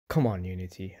Come on,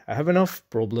 Unity. I have enough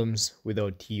problems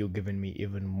without you giving me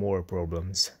even more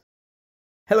problems.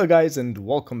 Hello guys and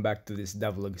welcome back to this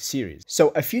devlog series.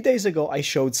 So a few days ago I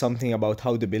showed something about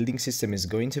how the building system is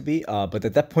going to be, but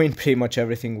at that point pretty much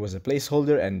everything was a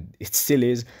placeholder and it still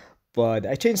is. But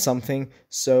I changed something,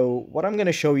 so what I'm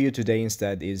gonna show you today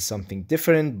instead is something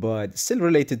different but still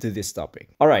related to this topic.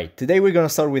 Alright, today we're gonna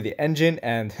start with the engine,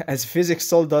 and as physics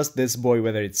told us, this boy,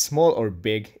 whether it's small or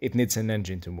big, it needs an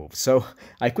engine to move. So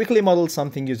I quickly modeled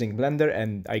something using Blender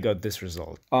and I got this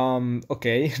result.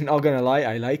 Okay, not gonna lie,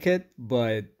 I like it,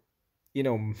 but you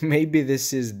know, maybe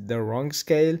this is the wrong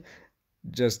scale.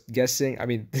 Just guessing. I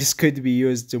mean, this could be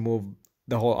used to move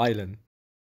the whole island.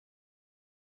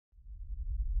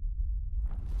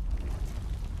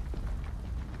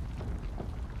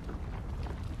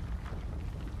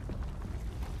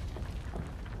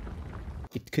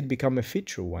 It could become a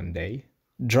feature one day.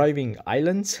 Driving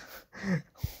islands?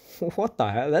 What the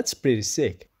hell? That's pretty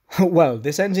sick. Well,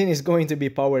 this engine is going to be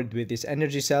powered with these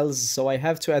energy cells, so I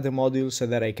have to add a module so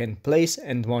that I can place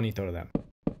and monitor them.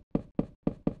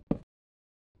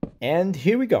 And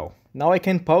here we go. Now I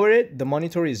can power it. The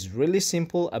monitor is really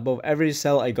simple. Above every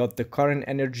cell I got the current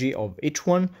energy of each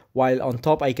one, while on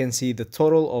top I can see the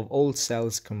total of all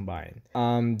cells combined.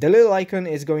 The little icon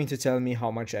is going to tell me how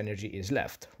much energy is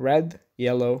left. Red,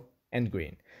 yellow, and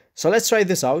green. So let's try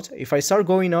this out. If I start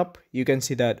going up, you can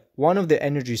see that one of the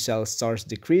energy cells starts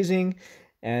decreasing,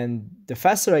 and the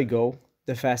faster I go,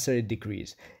 the faster it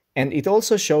decreases. And it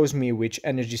also shows me which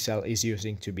energy cell is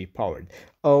using to be powered.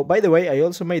 Oh, by the way, I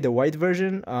also made a white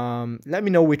version. Let me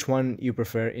know which one you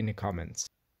prefer in the comments.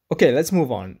 Okay, let's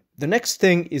move on. The next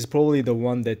thing is probably the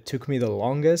one that took me the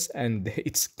longest, and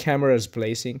it's cameras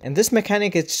placing. And this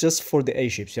mechanic is just for the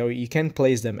A-ship, so you can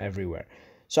place them everywhere.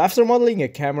 So after modeling a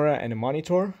camera and a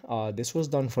monitor, this was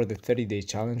done for the 30-day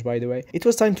challenge, by the way, it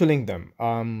was time to link them.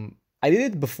 I did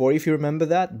it before, if you remember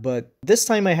that, but this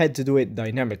time I had to do it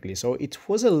dynamically, so it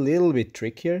was a little bit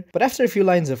trickier. But after a few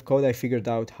lines of code, I figured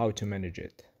out how to manage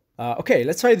it. Okay,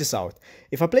 let's try this out.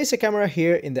 If I place a camera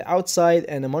here in the outside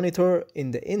and a monitor in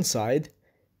the inside,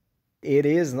 it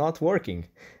is not working.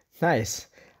 Nice.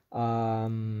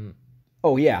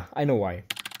 Oh yeah, I know why.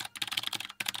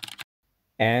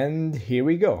 And here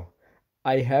we go.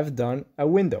 I have done a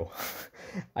window.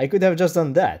 I could have just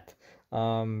done that.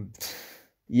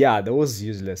 Yeah, that was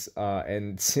useless,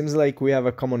 and seems like we have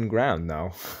a common ground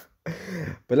now.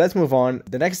 But let's move on.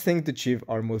 The next thing to achieve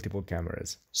are multiple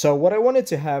cameras. So what I wanted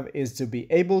to have is to be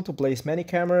able to place many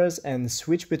cameras and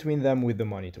switch between them with the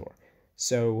monitor.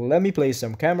 So let me place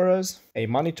some cameras, a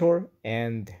monitor,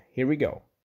 and here we go.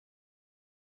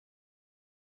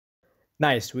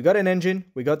 Nice, we got an engine,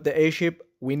 we got the A-ship,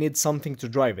 we need something to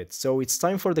drive it, so it's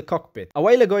time for the cockpit. A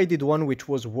while ago I did one which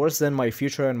was worse than my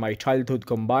future and my childhood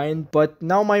combined, but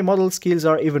now my model skills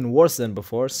are even worse than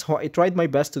before, so I tried my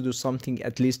best to do something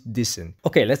at least decent.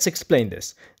 Okay, let's explain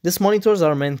this. These monitors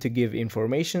are meant to give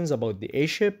informations about the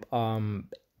A-ship,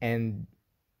 and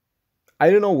I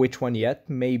don't know which one yet,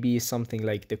 maybe something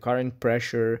like the current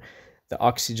pressure, the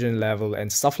oxygen level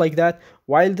and stuff like that,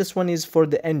 while this one is for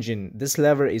the engine. This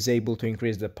lever is able to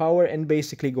increase the power and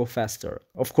basically go faster.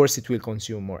 Of course it will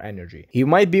consume more energy. You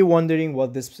might be wondering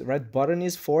what this red button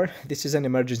is for. This is an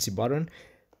emergency button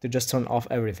to just turn off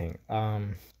everything.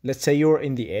 Let's say you're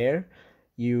in the air,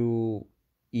 you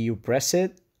press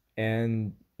it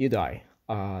and you die.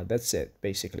 That's it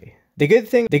basically. The good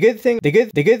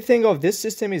thing of this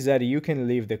system is that you can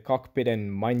leave the cockpit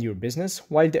and mind your business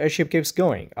while the airship keeps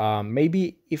going.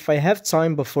 Maybe if I have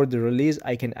time before the release,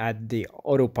 I can add the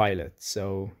autopilot,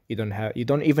 so you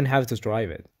don't even have to drive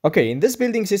it. Okay, in this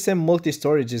building system,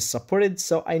 multi-storage is supported,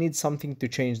 so I need something to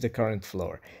change the current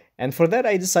floor. And for that,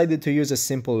 I decided to use a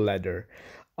simple ladder.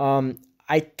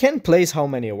 I can place how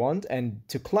many I want, and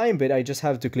to climb it I just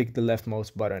have to click the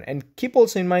leftmost button. And keep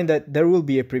also in mind that there will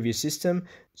be a preview system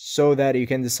so that you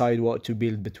can decide what to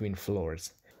build between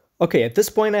floors. Okay, at this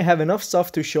point I have enough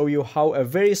stuff to show you how a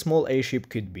very small A-ship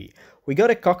could be. We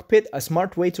got a cockpit. A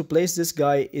smart way to place this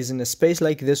guy is in a space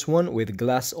like this one with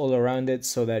glass all around it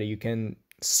so that you can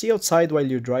see outside while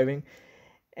you're driving.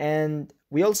 And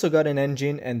we also got an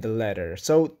engine and the ladder.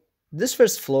 So this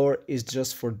first floor is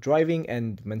just for driving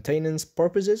and maintenance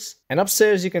purposes, and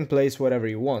upstairs you can place whatever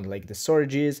you want, like the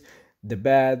storages, the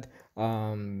bed.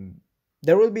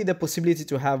 There will be the possibility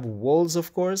to have walls,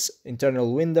 of course,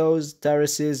 internal windows,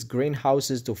 terraces,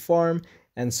 greenhouses to farm,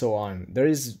 and so on. There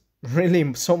is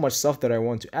really so much stuff that I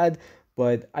want to add,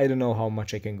 but I don't know how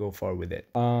much I can go far with it.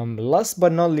 Last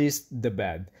but not least, the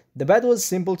bed. The bed was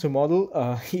simple to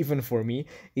model, even for me.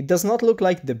 It does not look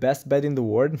like the best bed in the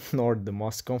world, nor the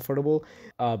most comfortable,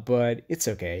 but it's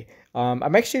okay.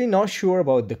 I'm actually not sure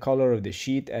about the color of the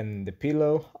sheet and the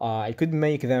pillow. I could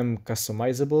make them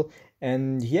customizable.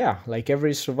 And yeah, like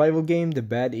every survival game, the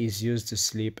bed is used to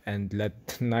sleep and let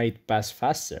the night pass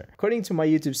faster. According to my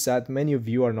YouTube stat, many of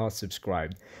you are not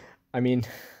subscribed. I mean,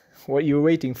 what are you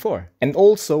waiting for? And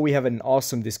also, we have an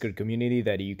awesome Discord community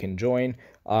that you can join.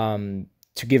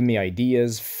 To give me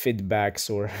ideas, feedbacks,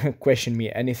 or question me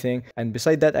anything. And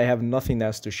beside that, I have nothing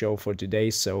else to show for today,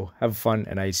 so have fun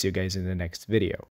and I'll see you guys in the next video.